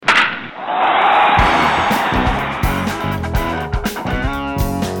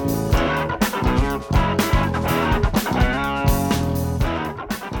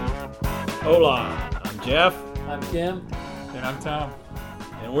Kim. And I'm Tom.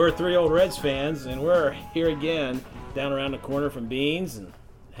 And we're three old Reds fans, and we're here again, down around the corner from Beans, and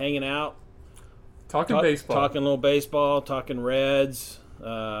hanging out. Talking baseball. Talking a little baseball, talking Reds,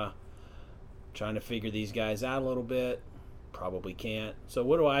 trying to figure these guys out a little bit. Probably can't. So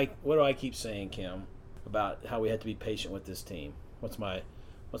what do I keep saying, Kim, about how we have to be patient with this team? What's my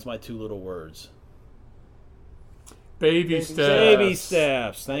two little words? Baby steps. Baby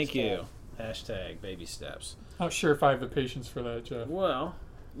steps. Thank you. Hashtag baby steps. Not sure if I have the patience for that, Jeff. Well,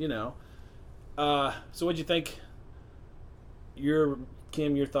 you know. So what'd you think?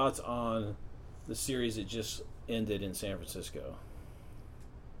 Kim, your thoughts on the series that just ended in San Francisco?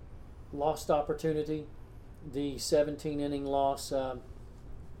 Lost opportunity. The 17-inning loss.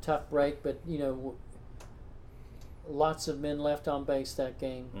 Tough break, but, lots of men left on base that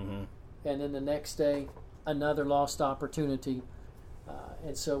game. Mm-hmm. And then the next day, another lost opportunity.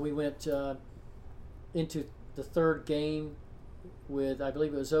 And so we went into the third game with, I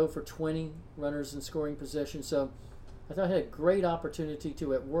believe it was 0 for 20 runners in scoring position. So I thought I had a great opportunity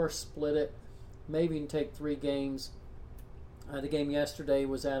to, at worst, split it, maybe even take 3 games. The game yesterday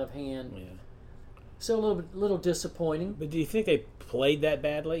was out of hand. Yeah. So a little disappointing. But do you think they played that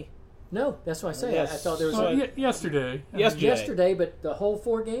badly? No, that's what I say. Yes. I thought there was yesterday. Yesterday, but the whole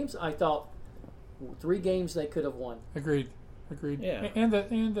 4 games, I thought 3 games they could have won. Agreed. Yeah. And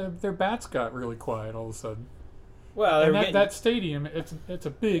their bats got really quiet all of a sudden. Well, and that stadium, it's a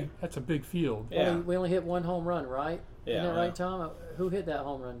big field. Yeah. We only hit 1 home run, right? Yeah. Isn't that right, Tom? Who hit that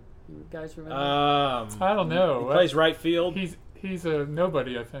home run? You guys remember? I don't know. He plays right field. He's a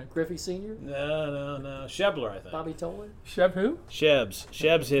nobody, I think. Griffey Sr.? No. Shebler, I think. Bobby Tolan? Sheb who?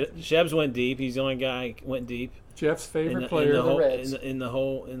 Shebs hit. Shebs wwent deep. He's the only guy who went deep. Jeff's favorite player in the of the whole, Reds.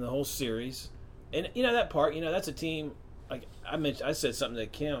 in the whole series. And that part, that's a team. Like I said something to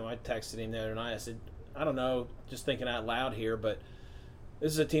Kim. I texted him the other night. I said, I don't know, just thinking out loud here, but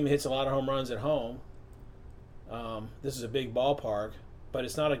this is a team that hits a lot of home runs at home. This is a big ballpark, but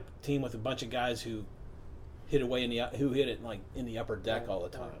it's not a team with a bunch of guys who hit it like in the upper deck all the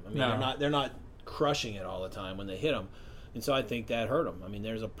time. I mean, they're not crushing it all the time when they hit them, and so I think that hurt them. I mean,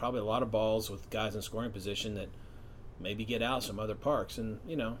 there's probably a lot of balls with guys in scoring position that maybe get out some other parks, and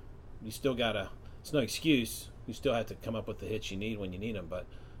you still gotta. It's no excuse. You still have to come up with the hits you need when you need them, but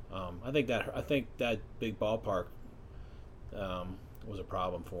I think that big ballpark was a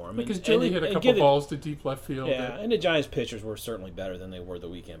problem for him. Because Joey hit a couple balls to deep left field. Yeah, and the Giants pitchers were certainly better than they were the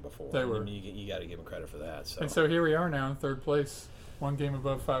weekend before. They were. I mean, you got to give them credit for that. So. And so here we are now in third place, 1 game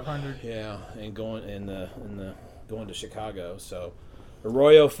above 500. Yeah, and going to Chicago. So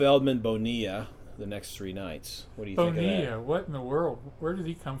Arroyo, Feldman, Bonilla the next 3 nights. What do you think of that? Bonilla, what in the world? Where did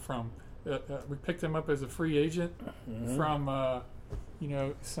he come from? We picked him up as a free agent from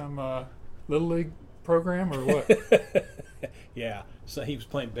some little league program or what? Yeah, so he was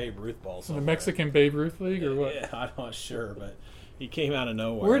playing Babe Ruth ball. So the Mexican Babe Ruth League or what? Yeah, I'm not sure, but he came out of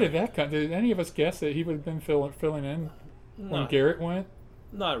nowhere. Where did that come? Did any of us guess that he would have been filling in when Garrett went?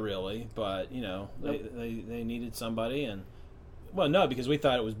 Not really, but they needed somebody, and because we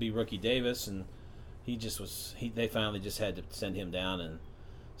thought it would be Rookie Davis, and he just was. They finally just had to send him down and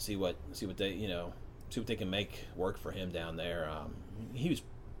see what they can make work for him down there. He was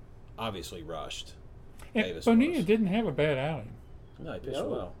obviously rushed. And Bonilla didn't have a bad outing. No, he pitched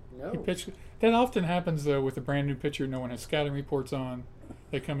well. No. He pitched. That often happens though with a brand new pitcher. No one has scouting reports on.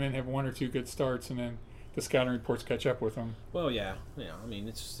 They come in, have 1 or 2 good starts, and then the scouting reports catch up with them. Well, yeah. I mean,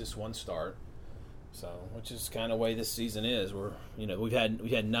 it's just 1 start, so which is kind of the way this season is. We've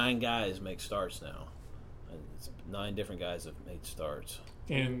had 9 guys make starts now, and it's 9 different guys have made starts.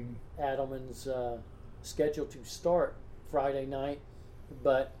 And Adelman's scheduled to start Friday night,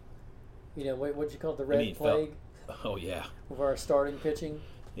 but what'd you call it, the red plague? Oh yeah. Of our starting pitching.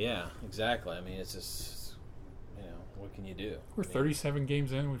 Yeah, exactly. I mean, it's just what can you do? We're 37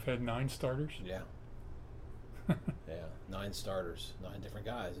 games in. We've had 9 starters. Yeah. Yeah, 9 starters, 9 different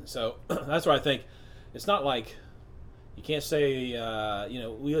guys, and so that's why I think it's not like you can't say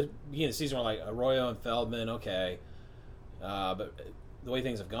we begin the season we're like Arroyo and Feldman, okay, but the way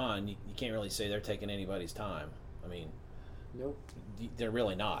things have gone, you can't really say they're taking anybody's time. I mean, nope, they're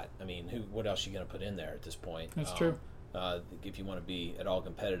really not. I mean, what else are you going to put in there at this point? That's true. If you want to be at all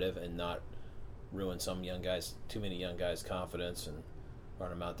competitive and not ruin too many young guys' confidence and run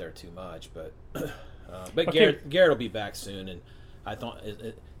them out there too much, but Garrett will be back soon, and I thought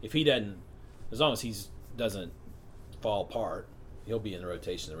if he doesn't, as long as he doesn't fall apart, he'll be in the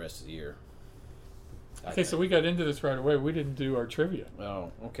rotation the rest of the year. Okay, so we got into this right away. We didn't do our trivia.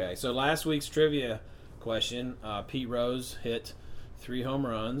 Oh, okay. So last week's trivia question, Pete Rose hit 3 home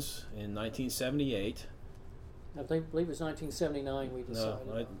runs in 1978. I believe it was 1979 we decided.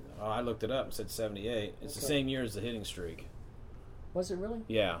 No, I looked it up and said 78. It's the same year as the hitting streak. Was it really?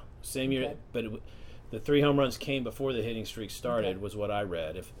 Yeah, same year. Okay. But the 3 home runs came before the hitting streak started, was what I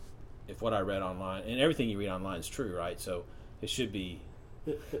read. If what I read online, and everything you read online is true, right? So it should be.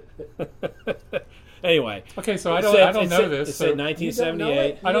 Anyway. Okay, so I don't know this. It said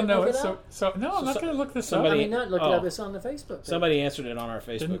 1978. I don't know it. So no, I'm not going to look this up. I mean, not look it up. It's on the Facebook page. Somebody answered it on our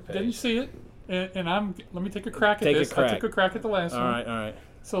Facebook page. Didn't see it, and let me take a crack at this. I took a crack at the last one. All right.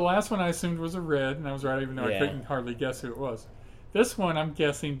 So the last one I assumed was a red, and I was right, even though I couldn't hardly guess who it was. This one I'm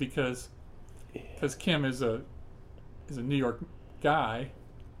guessing because Kim is a New York guy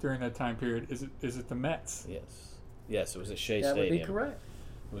during that time period. Is it the Mets? Yes, it was at Shea That Stadium. would be correct.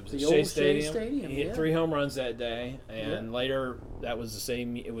 It was The at old Shea Shea Stadium. Stadium, He hit yeah. 3 home runs that day, and later that was the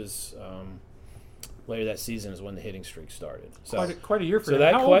same. It was later that season is when the hitting streak started. So Quite a year for him.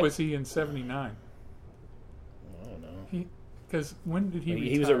 that How old was he in '79? I don't know. Because when did he retire?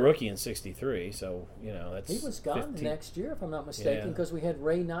 He was a rookie in '63, so that's. He was gone 15. the next year, if I'm not mistaken, because we had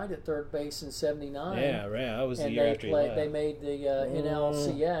Ray Knight at third base in '79. Yeah, that was the and year they after he left. They made the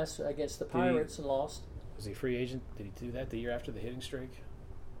NLCS against the Pirates and lost. Was he a free agent? Did he do that the year after the hitting streak?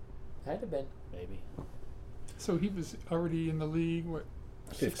 Had to have been. Maybe. So he was already in the league. What?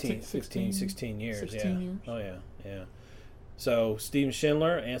 16 years. 16 years. Oh yeah. So Steven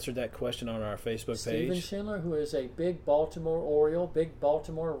Schindler answered that question on our Facebook Steven page. Schindler, who is a big Baltimore Oriole, big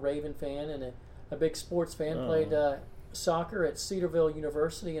Baltimore Raven fan, and a big sports fan, played soccer at Cedarville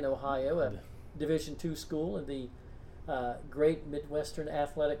University in Ohio, a Division II school in the Great Midwestern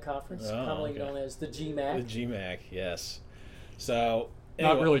Athletic Conference, commonly known as the GMAC. The GMAC, yes. So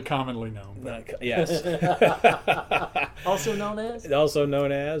not really commonly known. Yes. Also known as. Also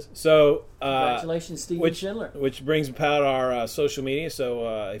known as. So congratulations, Steven Schindler. Which brings about our social media.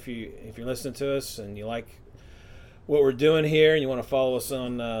 So if you're listening to us and you like what we're doing here and you want to follow us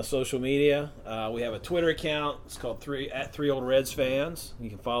on social media, we have a Twitter account. It's called 3 Old Reds Fans. You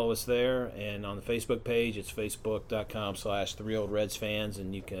can follow us there, and on the Facebook page, it's facebook.com/3 Old Reds Fans,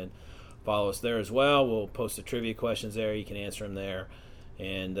 and you can follow us there as well. We'll post the trivia questions there. You can answer them there,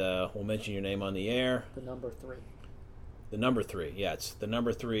 and we'll mention your name on the air. The number 3. The number 3, yeah, it's the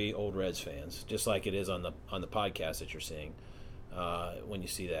number 3 Old Reds Fans, just like it is on the podcast that you're seeing when you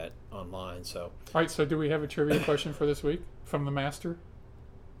see that online. So, all right. So, do we have a trivia question for this week from the master?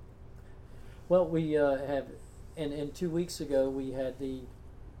 Well, we have, and 2 weeks ago we had the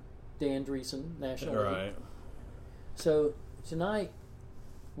Dan Dreesen National League. Right. So tonight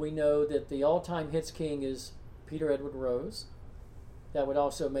we know that the all-time hits king is Peter Edward Rose. That would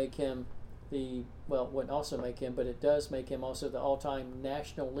also make him wouldn't also make him, but it does make him also the all-time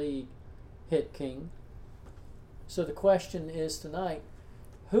National League hit king. So the question is tonight,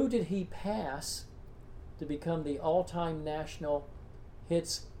 who did he pass to become the all-time national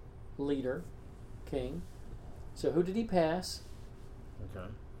hits leader, king? So who did he pass? Okay.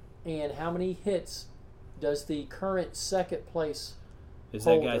 And how many hits does the current second place Is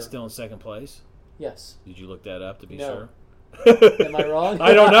holder? that guy still in second place? Yes. Did you look that up to be No. sure? Am I wrong?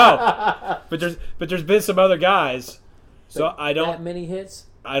 I don't know. But there's been some other guys. So But I don't. That many hits?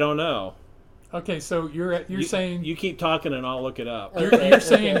 I don't know. Okay, so you're saying you keep talking and I'll look it up. you're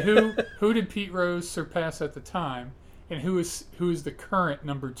saying who did Pete Rose surpass at the time, and who is the current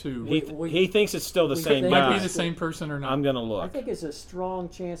number 2? He thinks it's still the same think guy. Might be the same person or not. I'm gonna look. I think it's a strong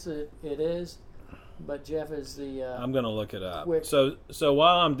chance that it is, but Jeff is the. I'm gonna look it up. Quick. So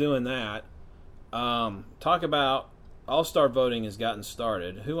while I'm doing that, talk about All-Star voting has gotten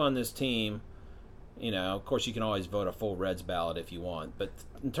started. Who on this team? Of course, you can always vote a full Reds ballot if you want, but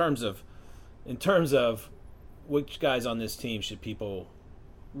in terms of which guys on this team should people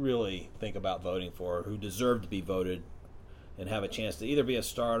really think about voting for, who deserve to be voted and have a chance to either be a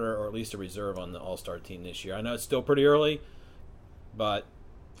starter or at least a reserve on the All-Star team this year? I know it's still pretty early, but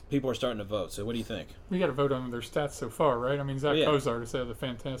people are starting to vote. So what do you think? We got to vote on their stats so far, right? I mean, Zach Yeah. Cozart has had a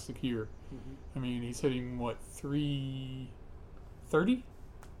fantastic year. I mean, he's hitting, 330?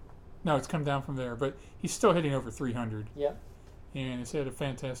 No, it's come down from there, but he's still hitting over 300. Yeah. And he's had a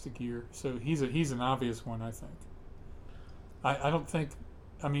fantastic year. So he's an obvious one, I think. I don't think.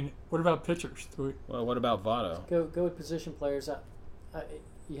 I mean, what about pitchers? Well, what about Votto? Go with position players.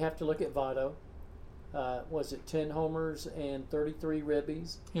 You have to look at Votto. Was it 10 homers and 33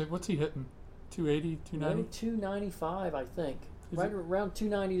 ribbies? Yeah, what's he hitting? 280, 290? Maybe 295, I think. Is Right it? around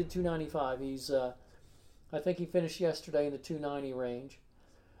 290 to 295. He's. I think he finished yesterday in the 290 range.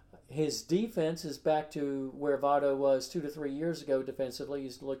 His defense is back to where Votto was 2 to 3 years ago defensively.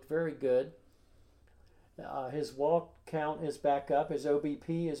 He's looked very good. His walk count is back up. His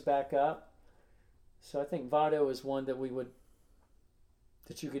OBP is back up. So I think Votto is one that you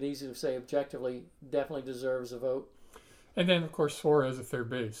could easily say objectively definitely deserves a vote. And then, of course, Suarez at third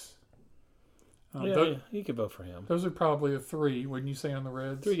base. You could vote for him. Those are probably the three, wouldn't you say, on the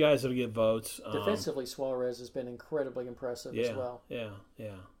Reds? Three guys that'll get votes. Defensively, Suarez has been incredibly impressive as well. Yeah.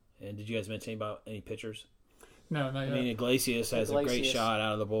 And did you guys mention about any pitchers? No, not yet. I mean, Iglesias has a great shot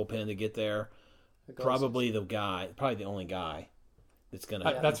out of the bullpen to get there. Probably the only guy that's going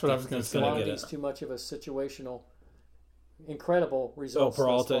to. That's what I was going to say. He's too much of a situational, incredible results. Oh,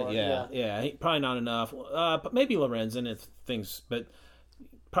 Peralta, yeah. Probably not enough. But maybe Lorenzen if things, but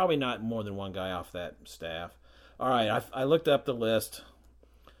probably not more than one guy off that staff. All right, I looked up the list.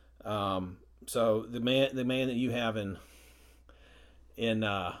 So the man that you have in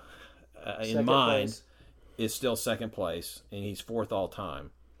mind is still second place, and he's fourth all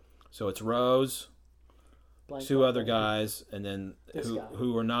time. So it's Rose, two other guys, and then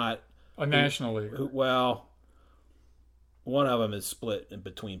who are not a National League. Well, one of them is split in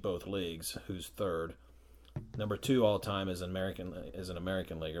between both leagues. Who's third? Number 2 all time is an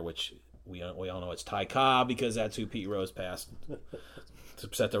American leaguer, which we all know it's Ty Cobb because that's who Pete Rose passed to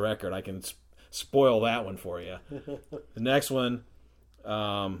set the record. I can spoil that one for you. The next one,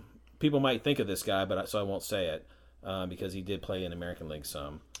 people might think of this guy, so I won't say it because he did play in American League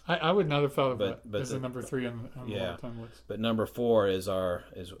some. I would not have thought of that as a number 3 on the all-time list. But number 4 is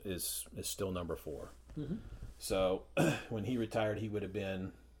still number 4. Mm-hmm. So when he retired, he would have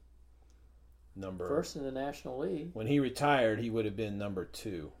been first in the National League. When he retired, he would have been number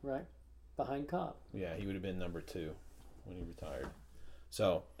 2. Right, behind Cobb. Yeah, he would have been number 2 when he retired.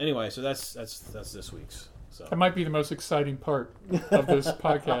 So anyway, so that's this week's. So that might be the most exciting part of this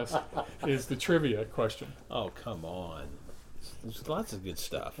podcast is the trivia question. Oh, come on. There's lots of good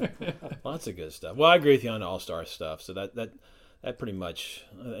stuff. Lots of good stuff. Well, I agree with you on the All-Star stuff. So that pretty much,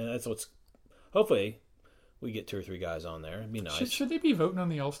 and that's what's. Hopefully, we get 2 or 3 guys on there. It'd be nice. Should they be voting on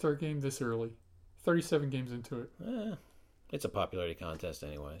the All-Star game this early? 37 games into it. It's a popularity contest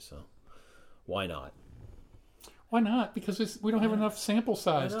anyway, so why not? Why not? Because we don't have enough sample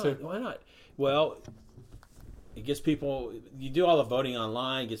size Why not? Well, it gets people. You do all the voting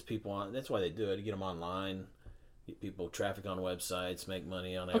online. It gets people on. That's why they do it. To get them online. Get people traffic on websites, make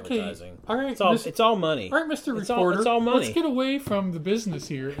money on advertising. All right, it's all money. All right, Mr. Reporter. It's all money. Let's get away from the business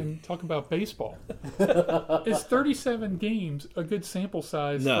here and talk about baseball. Is 37 games a good sample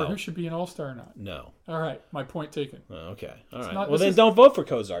size for who should be an All-Star or not? No. All right, my point taken. Okay. All right. Well, then don't vote for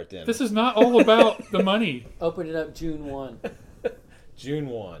Cozart then. This is not all about the money. Open it up June 1. June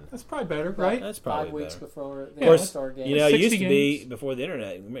 1. That's probably better, right? That's probably 5 weeks before the All-Star game. You know, it used to be before the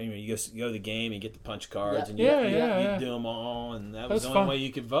internet. You just go to the game and get the punch cards, and you do them all, and that was the only way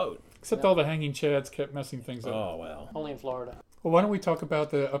you could vote. Except all the hanging chads kept messing things up. Oh, well. Only in Florida. Well, why don't we talk about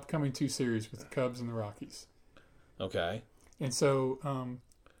the upcoming 2 series with the Cubs and the Rockies? Okay. And so,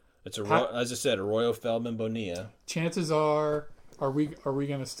 it's as I said, Arroyo, Feldman, Bonilla. Chances are we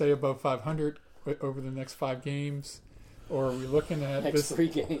going to stay above 500 over the next 5 games? Or are we looking at next 3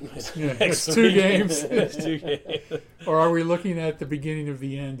 games? Yeah, next 2 games. Next 2 games. Or are we looking at the beginning of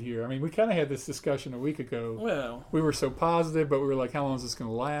the end here? I mean, we kind of had this discussion a week ago. Well, we were so positive, but we were like, how long is this going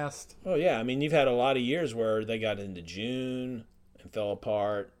to last? Oh, yeah. I mean, you've had a lot of years where they got into June and fell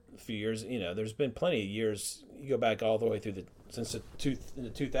apart. A few years, there's been plenty of years. You go back all the way through since the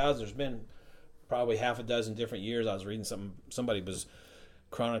 2000s, there's been probably half a dozen different years. I was reading somebody was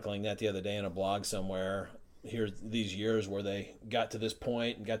chronicling that the other day in a blog somewhere. Here's these years where they got to this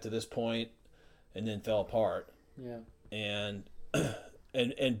point and then fell apart. Yeah. And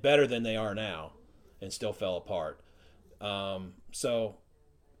better than they are now and still fell apart. So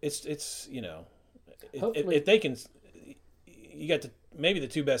it's if they can, you got maybe the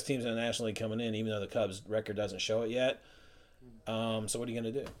 2 best teams in the National League coming in, even though the Cubs record doesn't show it yet. So what are you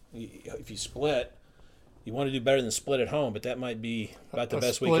going to do? If you split, you want to do better than split at home, but that might be about the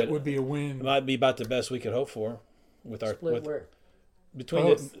best we could. Split would be a win. It might be about the best we could hope for with our split where?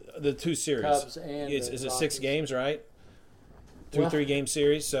 Between the 2 series. Cubs and is it Rockies. 6 games, right? 2 or 3 game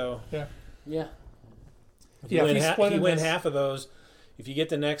series. So yeah. If you win half of those, if you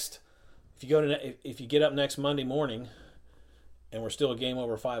get if you get up next Monday morning, and we're still a game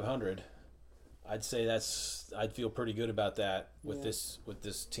over 500, I'd say I'd feel pretty good about that with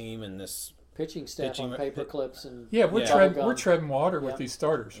this team and this. Pitching staff on paper clips and we're treading water with these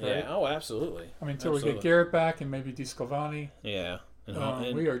starters, right? Yeah, oh, absolutely. I mean, until we get Garrett back and maybe DeSclafani. Yeah,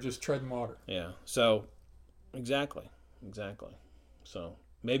 and we are just treading water. Yeah, so exactly. So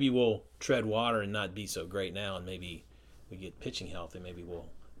maybe we'll tread water and not be so great now, and maybe we get pitching healthy. Maybe we'll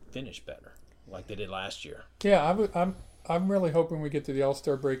finish better, like they did last year. Yeah, I'm really hoping we get to the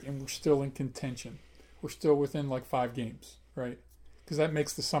All-Star break and we're still in contention. we're still within like 5 games, right? Because that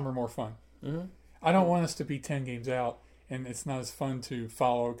makes the summer more fun. Mm-hmm. I don't want us to be 10 games out and it's not as fun to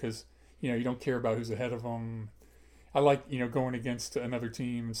follow because, you don't care about who's ahead of them. I like, going against another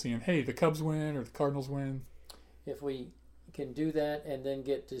team and seeing, hey, the Cubs win or the Cardinals win. If we can do that and then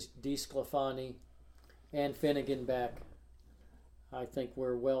get DeSclafani and Finnegan back, I think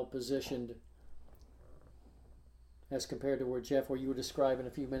we're well positioned as compared to where you were describing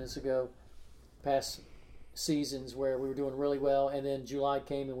a few minutes ago, past seasons where we were doing really well and then July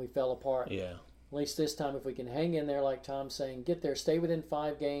came and we fell apart. Yeah. At least this time, if we can hang in there, like Tom's saying, get there, stay within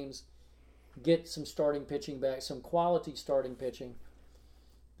 5 games, get some starting pitching back, some quality starting pitching,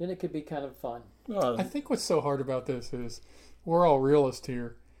 then it could be kind of fun. I think what's so hard about this is we're all realists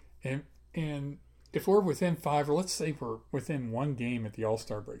here, and if we're within 5, or let's say we're within 1 game at the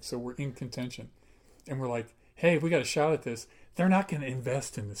All-Star break, so we're in contention, and we're like, hey, we got a shot at this, they're not going to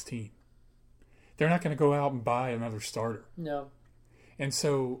invest in this team. They're not going to go out and buy another starter. No. And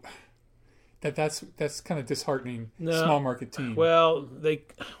so that's kind of disheartening. No. Small market team. Well,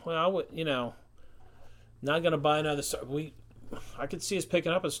 I would, not going to buy another starter. I could see us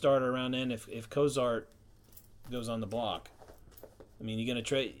picking up a starter around then if Cozart goes on the block. I mean, you're going to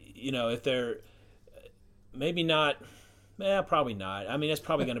trade, if they're maybe not. Probably not. I mean, it's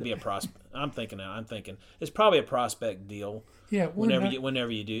probably going to be a prospect. I'm thinking it's probably a prospect deal. Yeah.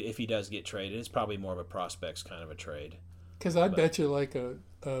 Whenever you do, if he does get traded, it's probably more of a prospects kind of a trade. Because I bet you like a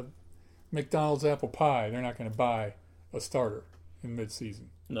McDonald's apple pie, they're not going to buy a starter in midseason.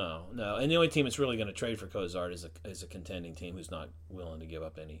 No. And the only team that's really going to trade for Cozart is a contending team who's not willing to give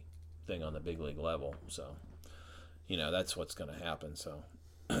up anything on the big league level. So, that's what's going to happen. So,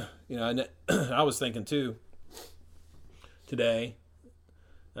 and I was thinking too today.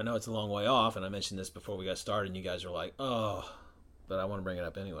 I know it's a long way off, and I mentioned this before we got started, and you guys are like, oh, but I want to bring it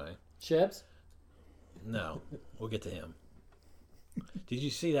up anyway. Shebs? No, we'll get to him. Did you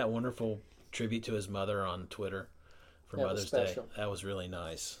see that wonderful tribute to his mother on Twitter for Mother's Day? That was really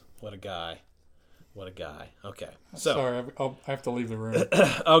nice. What a guy. Okay. So sorry, I have to leave the room.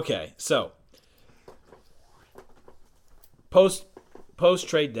 Okay, so post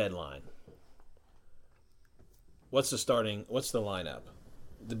trade deadline. What's the lineup?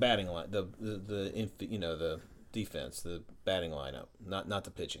 The batting line, the defense, the batting lineup, not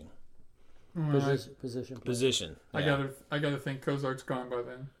the pitching. Position. Yeah. I gotta think Cozart's gone by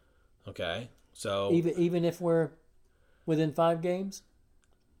then. Okay, so even if we're within 5 games,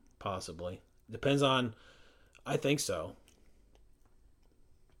 possibly depends on. I think so.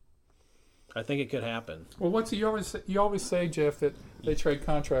 I think it could happen. Well, you always say, Jeff, that they trade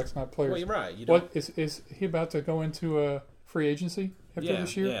contracts, not players. Well, you're right. What is he about to go into a free agency after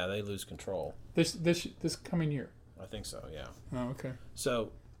this year? Yeah, they lose control. This coming year. I think so. Yeah. Oh, okay.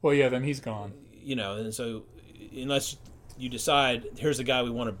 So. Well, yeah, then he's gone. And so unless you decide here's a guy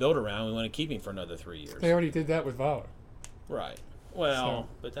we want to build around, we want to keep him for another 3 years. They already did that with Votto. Right. Well,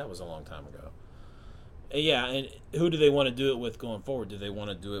 but that was a long time ago. Yeah, and who do they want to do it with going forward? Do they want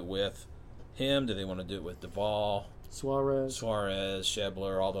to do it with him? Do they want to do it with Duvall, Suarez,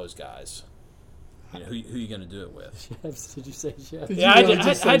 Schebler, all those guys? Who are you going to do it with? Did you say Chef? Yeah,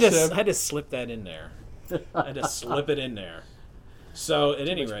 I just slipped that in there. I just slip it in there. So at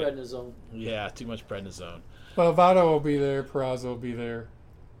any rate, too much prednisone. Yeah, too much prednisone. Well, Votto will be there. Peraza will be there.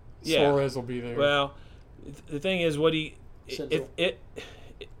 Suarez will be there. Well, the thing is,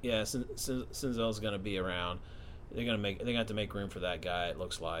 Senzel's going to be around. They're going to have to make room for that guy. It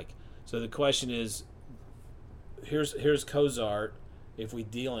looks like. So the question is, here's Cozart. If we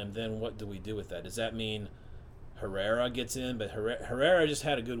deal him, then what do we do with that? Does that mean Herrera gets in? But Herrera just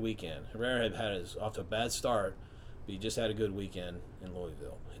had a good weekend. Herrera had off to a bad start, but he just had a good weekend in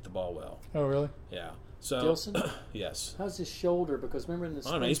Louisville. Hit the ball well. Oh, really? Yeah. So Dilson? Yes. How's his shoulder? Because remember in the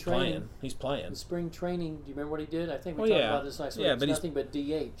spring he's training, playing. The spring training. Do you remember what he did? I think we talked about this last week. It's nothing but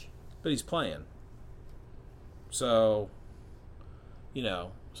DH. But he's playing. So,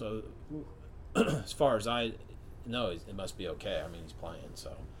 as far as I know, it must be okay. I mean, he's playing.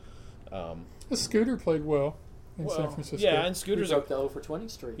 So, the Scooter played well in San Francisco. Yeah, and Scooter's broke the 0-for-20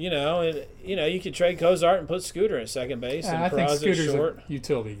 streak. You could trade Cozart and put Scooter at second base. And I think Scooter's short. A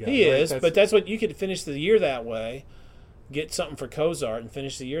utility guy. He is, but that's what you could finish the year that way. Get something for Cozart and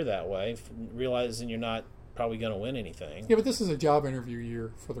finish the year that way, realizing you're not probably going to win anything. Yeah, but this is a job interview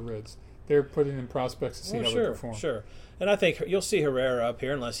year for the Reds. They're putting in prospects to see how they perform. Sure. And I think you'll see Herrera up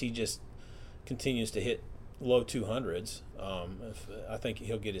here unless he just continues to hit low 200s. I think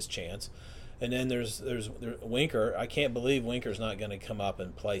he'll get his chance. And then there's Winker. I can't believe Winker's not going to come up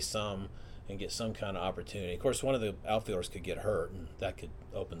and play some and get some kind of opportunity. Of course, one of the outfielders could get hurt, and that could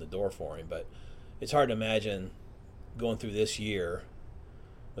open the door for him. But it's hard to imagine going through this year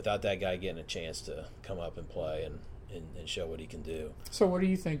without that guy getting a chance to come up and play and show what he can do. So what do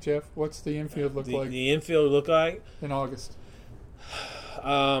you think, Jeff? What's the infield look like? The infield look like in August?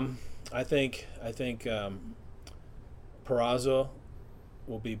 I think Peraza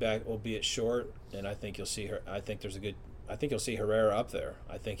will be back. Will be at short, and I think you'll see her. I think you'll see Herrera up there.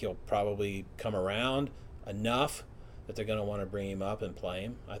 I think he'll probably come around enough that they're going to want to bring him up and play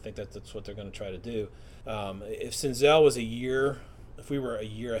him. I think that's what they're going to try to do. If Senzel was if we were a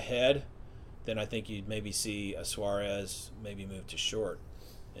year ahead, then I think you'd maybe see a Suarez maybe move to short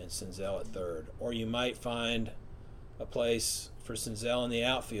and Senzel at third. Or you might find a place for Senzel in the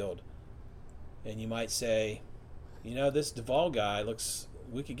outfield, and you might say, this Duvall guy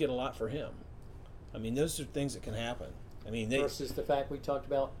we could get a lot for him. I mean, those are things that can happen. I mean, versus the fact we talked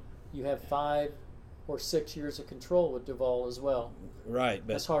about, you have 5 or 6 years of control with Duvall as well. Right,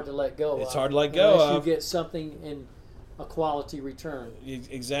 but that's hard to let go. It's hard to let go unless of. You get something in a quality return.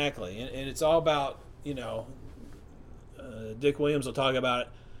 Exactly, and it's all about Dick Williams will talk about it.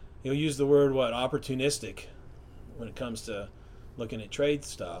 He'll use the word opportunistic when it comes to looking at trade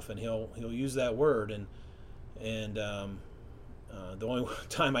stuff, and he'll use that word. And the only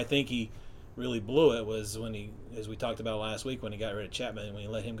time I think he really blew it was when he, as we talked about last week, when he got rid of Chapman and when he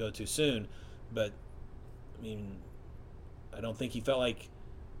let him go too soon. But I mean, I don't think he felt like.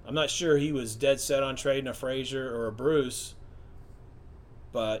 I'm not sure he was dead set on trading a Frazier or a Bruce,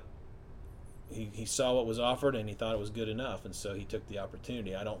 but he saw what was offered and he thought it was good enough, and so he took the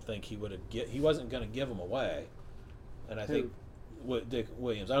opportunity. I don't think he would have he wasn't going to give them away, and I think Dick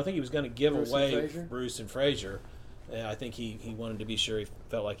Williams. I don't think he was going to give away Bruce and Frazier. And I think he wanted to be sure he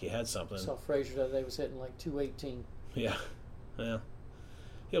felt like he had something. I saw Frazier the other day was hitting like 218. Yeah, well,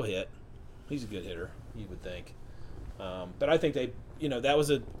 he'll hit. He's a good hitter, you would think. But I think that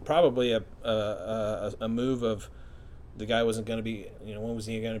was probably a move of the guy wasn't going to be, when was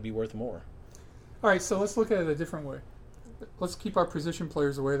he going to be worth more? All right, so let's look at it a different way. Let's keep our position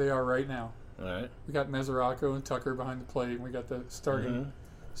players the way they are right now. All right. We got Mesoraco and Tucker behind the plate, and we got the starting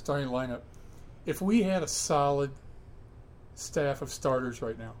lineup. If we had a solid staff of starters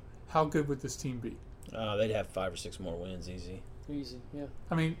right now, how good would this team be? They'd have 5 or 6 more wins, easy. Easy, yeah.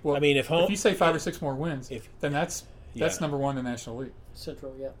 I mean, if you say 5 or 6 more wins, then that's number one in the National League.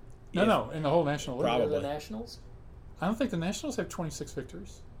 Central, yeah. No, in the whole National League. Probably. The Nationals? I don't think the Nationals have 26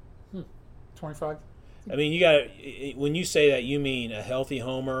 victories. 25. I mean, you got when you say that, you mean a healthy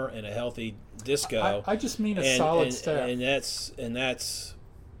Homer and a healthy Disco. I just mean a solid staff. And that's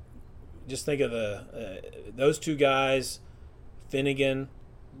just think of those two guys, Finnegan,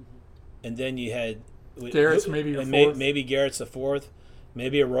 and then you had Garrett's maybe your fourth. Maybe Garrett's the fourth.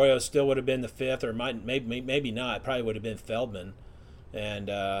 Maybe Arroyo still would have been the fifth, or maybe not. Probably would have been Feldman, and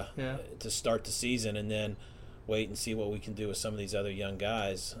to start the season, and then wait and see what we can do with some of these other young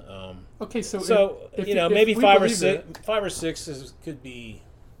guys. Okay, so if maybe 5 or 6 could be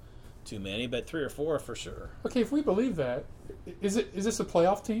too many, but 3 or 4 for sure. Okay, if we believe that, is this a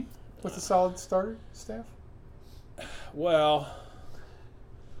playoff team with a solid starter staff? Well,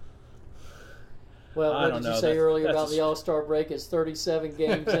 what did you say earlier about the All-Star break? It's 37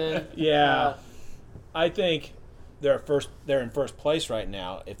 games in. Yeah, I think they're in first place right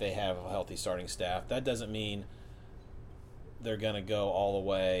now if they have a healthy starting staff. That doesn't mean they're going to go all the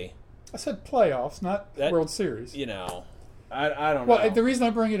way. I said playoffs, not World Series. I don't know. Well, the reason I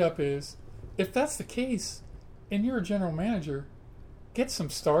bring it up is if that's the case and you're a general manager, get some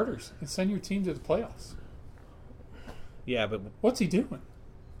starters and send your team to the playoffs. Yeah, but what's he doing?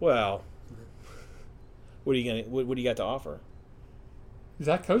 Well, what do you got to offer?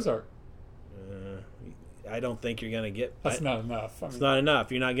 Zach Cozart. I don't think you're going to get. That's not enough. It's not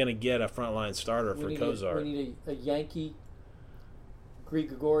enough. You're not going to get a frontline starter for Cozart. We need a Yankee,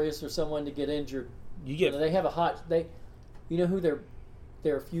 Gregorius, or someone to get injured. They have a hot. You know who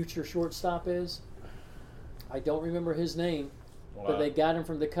their future shortstop is? I don't remember his name, but they got him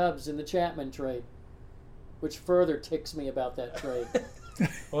from the Cubs in the Chapman trade, which further ticks me about that trade.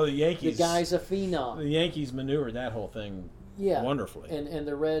 Well, the Yankees. The guy's a phenom. The Yankees maneuvered that whole thing wonderfully. And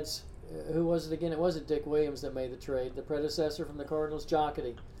the Reds, who was it again? It wasn't Dick Williams that made the trade. The predecessor from the Cardinals,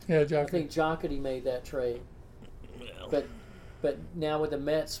 Jocketty. Yeah, Jocketty. I think Jocketty made that trade. Well. But now with the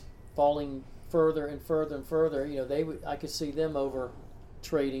Mets falling further and further and further, I could see them over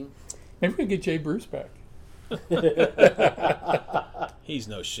trading. Maybe we can get Jay Bruce back. He's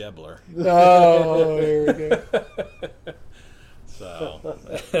no Schebler. Oh, there we go.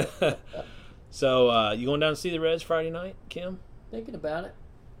 So you going down to see the Reds Friday night, Kim? Thinking about it.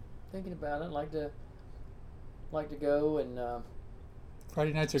 I'd like to go and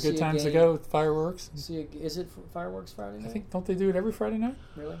Friday nights are See good a times to game. go with fireworks. Is it fireworks Friday night? I think, don't they do it every Friday night?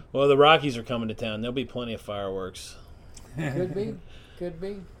 Really? Well, the Rockies are coming to town. There'll be plenty of fireworks. Could be. Could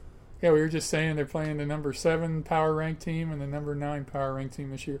be. Yeah, we were just saying they're playing the number 7 power ranked team and the number 9 power ranked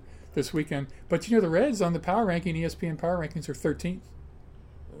team this weekend. But the Reds on the power ranking, ESPN power rankings, are 13th.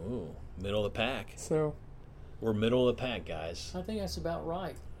 Ooh, middle of the pack. So we're middle of the pack, guys. I think that's about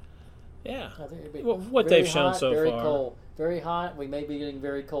right. Yeah. I think it'd be What very they've shown hot, so very far. cold. Very hot. We may be getting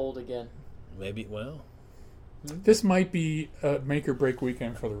very cold again. Maybe. Well. this might be a make or break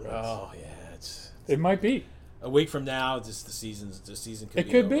weekend for the Reds. Oh yeah, It might be. a week from now. Just the season could It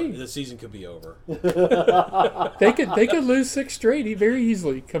be could over. be. The season could be over. They could lose 6 straight very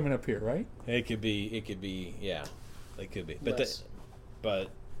easily coming up here, right? It could be. Yeah, they could be. Less. But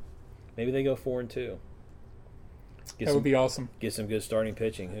maybe they go 4-2. That would be awesome. Get some good starting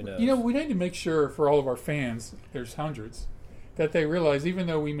pitching. Who knows? We need to make sure for all of our fans, there's hundreds, that they realize even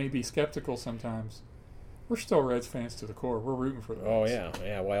though we may be skeptical sometimes, we're still Reds fans to the core. We're rooting for the Oh Reds.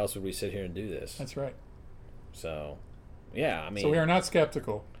 yeah. Why else would we sit here and do this? That's right. So, yeah. I mean, So we are not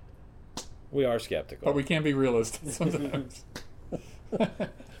skeptical, we are skeptical, but we can be realistic sometimes.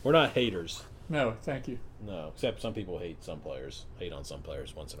 we're not haters. No, thank you. No, except some people hate on some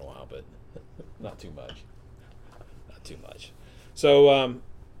players once in a while, but not too much. Not too much. So,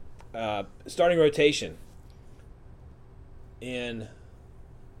 starting rotation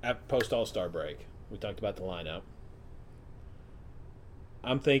at post All-Star break. We talked about the lineup.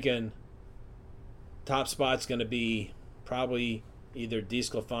 I'm thinking top spot's going to be probably either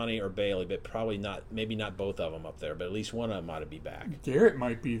DeSclafani or Bailey, but probably not. Maybe not both of them up there, but at least one of them ought to be back. Garrett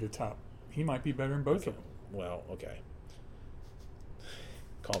might be the top. He might be better than both of them. Well, okay.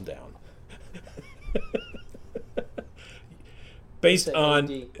 Calm down. Based Say on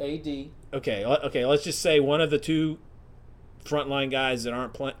AD. okay, let's just say one of the two frontline guys that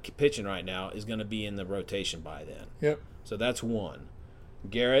aren't pitching right now is going to be in the rotation by then. Yep. So that's one.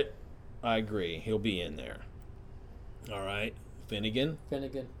 Garrett, I agree, he'll be in there. All right, Finnegan,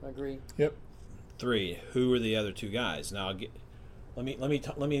 Agree. Yep. 3. Who are the other two guys? Now, let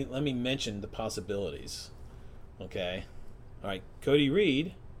me mention the possibilities. Okay. All right, Cody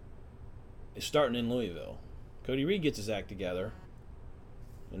Reed is starting in Louisville. Cody Reed gets his act together,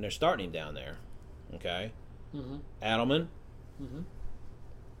 and they're starting him down there. Okay. Mm-hmm. Adelman. Mm-hmm.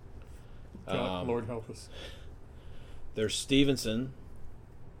 God, Lord help us. There's Stevenson.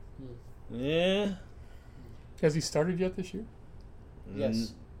 Yeah. Has he started yet this year?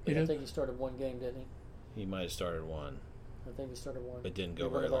 Yes. He I did? think he started one game, didn't he? He might have started one. I think he started one. It didn't go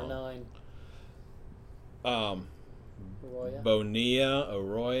One very of our long. 9. Arroyo. Bonilla,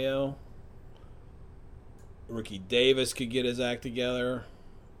 Arroyo. Ricky Davis could get his act together.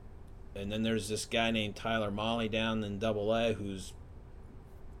 And then there's this guy named Tyler Molly down in Double-A who's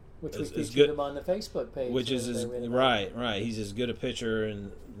Which we is featured good- him on the Facebook page. which is the his, other day. We had right. He's as good a pitcher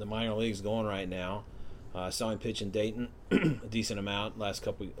in the minor leagues going right now. I saw him pitch in Dayton a decent amount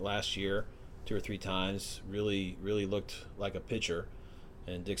last year, 2 or 3 times. Really looked like a pitcher.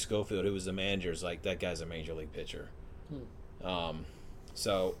 And Dick Schofield, who was the manager, is like, that guy's a major league pitcher.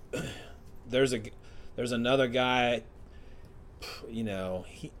 So there's another guy.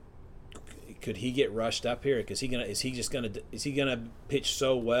 Could he get rushed up here? Because is he gonna pitch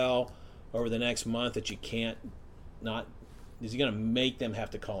so well over the next month that you can't not? Is he gonna make them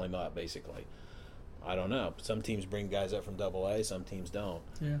have to call him up? Basically, I don't know. Some teams bring guys up from Double-A, some teams don't.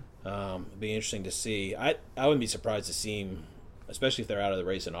 Yeah. It'd be interesting to see. I wouldn't be surprised to see him, especially if they're out of the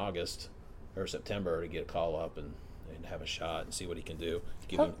race in August or September, to get a call up and have a shot and see what he can do.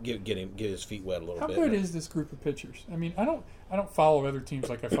 Get his feet wet a little How bit. good is this group of pitchers? I mean, I don't follow other teams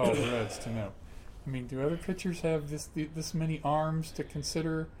like I follow the Reds to know. I mean, do other pitchers have this many arms to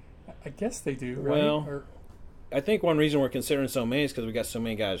consider? I guess they do, right? Well, I think one reason we're considering so many is because we got so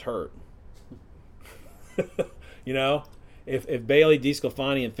many guys hurt. If Bailey,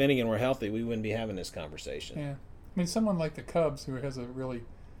 DeSclafani, and Finnegan were healthy, we wouldn't be having this conversation. Yeah. I mean, someone like the Cubs who has a really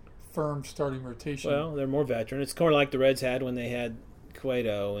firm starting rotation. Well, they're more veteran. It's kind of like the Reds had when they had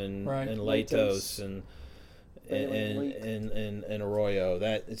Cueto and Latos and Arroyo.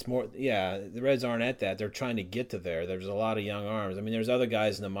 That it's more. Yeah, the Reds aren't at that. They're trying to get to there. There's a lot of young arms. I mean, there's other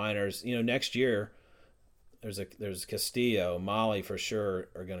guys in the minors. Next year there's Castillo, Molly for sure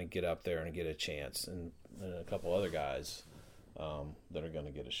are going to get up there and get a chance, and a couple other guys that are going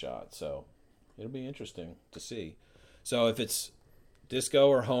to get a shot. So it'll be interesting to see. So if it's Disco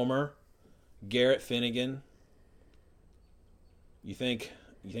or Homer, Garrett, Finnegan, you think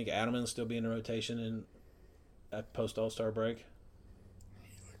Adelman will still be in the rotation at post All-Star break? He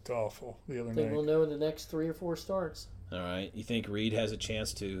looked awful the other I think night. we'll know in the next 3 or 4 starts. All right. You think Reed has a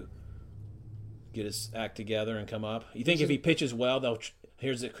chance to get his act together and come up? You think if he pitches well,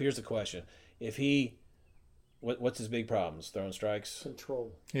 here's the question: if he, what's his big problems? Throwing strikes.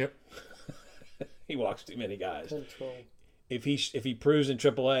 Control. Yep. He walks too many guys. Control. If he proves in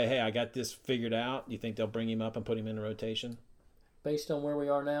AAA, hey, I got this figured out, you think they'll bring him up and put him in the rotation? Based on where we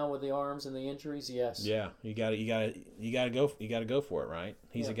are now with the arms and the injuries, yes. Yeah, you got to go for it, right?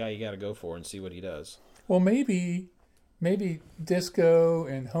 He's a guy you got to go for and see what he does. Well, maybe Disco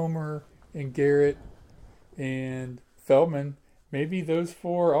and Homer and Garrett and Feldman, maybe those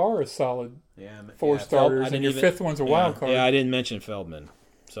four are a solid four starters, and your fifth one's a wild card. Yeah, I didn't mention Feldman,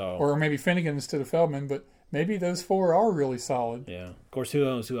 so or maybe Finnegan instead of Feldman, but maybe those four are really solid. Yeah, of course, who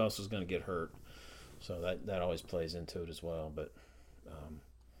knows who else is going to get hurt? So that always plays into it as well. But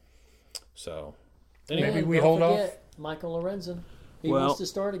so anyway, maybe we don't hold forget, off. Michael Lorenzen, he wants to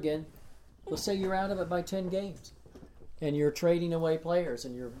start again. Let's say you're out of it by 10 games, and you're trading away players,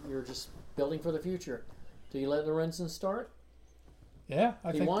 and you're just building for the future. Do you let Lorenzen start? Yeah,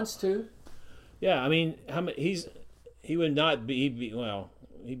 I think he wants to. Yeah, I mean, he would not be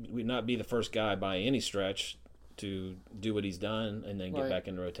he would not be the first guy by any stretch to do what he's done and then get back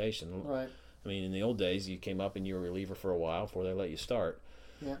in the rotation. Right. I mean, in the old days, you came up and you were a reliever for a while before they let you start.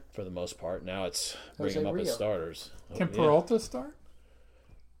 Yeah. For the most part, now it's bring them up as starters. Can Peralta start?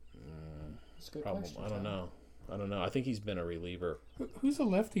 That's a good question. I don't know. I think he's been a reliever. Who's a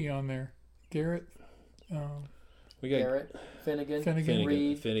lefty on there? Garrett. We got Garrett, Finnegan,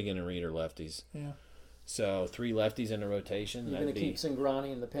 Reed. Finnegan and Reed are lefties. Yeah. So 3 lefties in a rotation. You're going to keep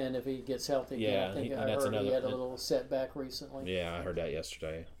Cingrani in the pen if he gets healthy. Yeah, I heard he had a little setback recently. Yeah, I heard that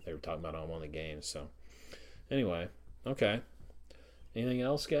yesterday. They were talking about it on one of the games. So anyway, okay. Anything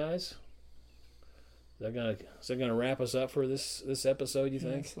else, guys? Is that gonna wrap us up for this episode? You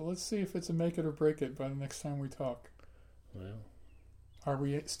think? So let's see if it's a make it or break it by the next time we talk. Well, are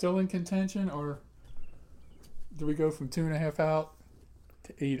we still in contention, or do we go from 2.5 out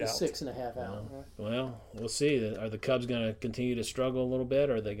to 8 out? 6.5 out. Well, we'll see. Are the Cubs going to continue to struggle a little bit,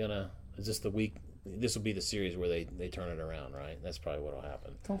 or are they going to? Is this the week? This will be the series where they turn it around, right? That's probably what will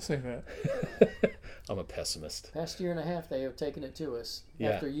happen. Don't say that. I'm a pessimist. Past year and a half, they have taken it to us.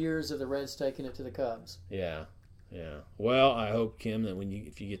 After years of the Reds taking it to the Cubs. Yeah. Well, I hope, Kim, that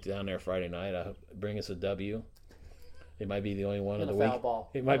if you get down there Friday night, bring us a W. It might be the only one of the week.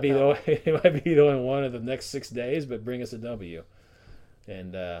 Ball. It might be the only one of the next 6 days, but bring us a W,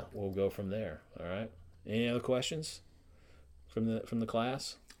 and we'll go from there. All right. Any other questions from the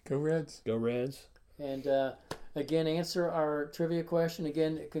class? Go Reds. Go Reds. And again, answer our trivia question.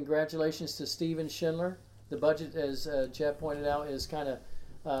 Again, congratulations to Steven Schindler. The budget, as Jeff pointed out, is kind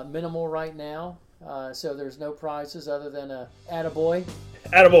of minimal right now. So there's no prizes other than a attaboy.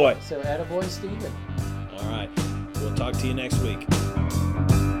 Attaboy. So attaboy, Steven. All right. We'll talk to you next week.